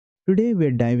Today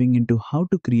we're diving into how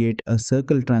to create a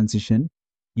circle transition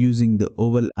using the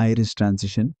oval iris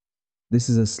transition. This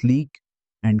is a sleek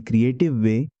and creative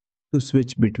way to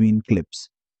switch between clips.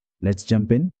 Let's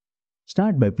jump in.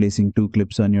 Start by placing two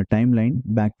clips on your timeline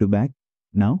back to back.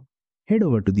 Now, head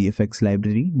over to the effects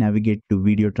library, navigate to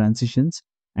video transitions,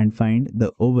 and find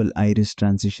the oval iris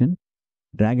transition.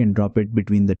 Drag and drop it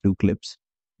between the two clips.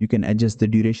 You can adjust the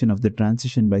duration of the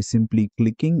transition by simply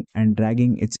clicking and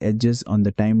dragging its edges on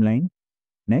the timeline.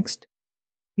 Next,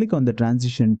 click on the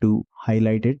transition to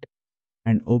highlight it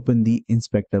and open the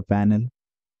inspector panel.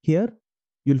 Here,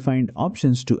 you'll find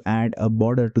options to add a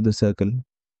border to the circle.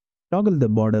 Toggle the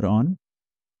border on,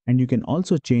 and you can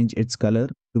also change its color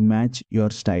to match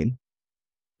your style.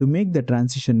 To make the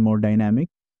transition more dynamic,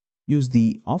 use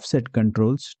the offset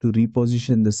controls to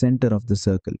reposition the center of the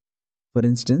circle. For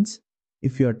instance,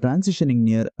 if you are transitioning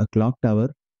near a clock tower,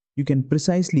 you can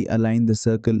precisely align the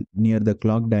circle near the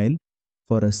clock dial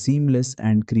for a seamless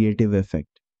and creative effect.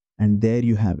 And there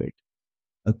you have it,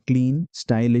 a clean,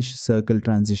 stylish circle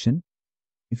transition.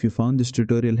 If you found this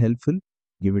tutorial helpful,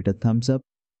 give it a thumbs up,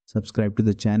 subscribe to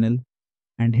the channel,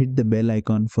 and hit the bell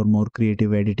icon for more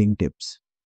creative editing tips.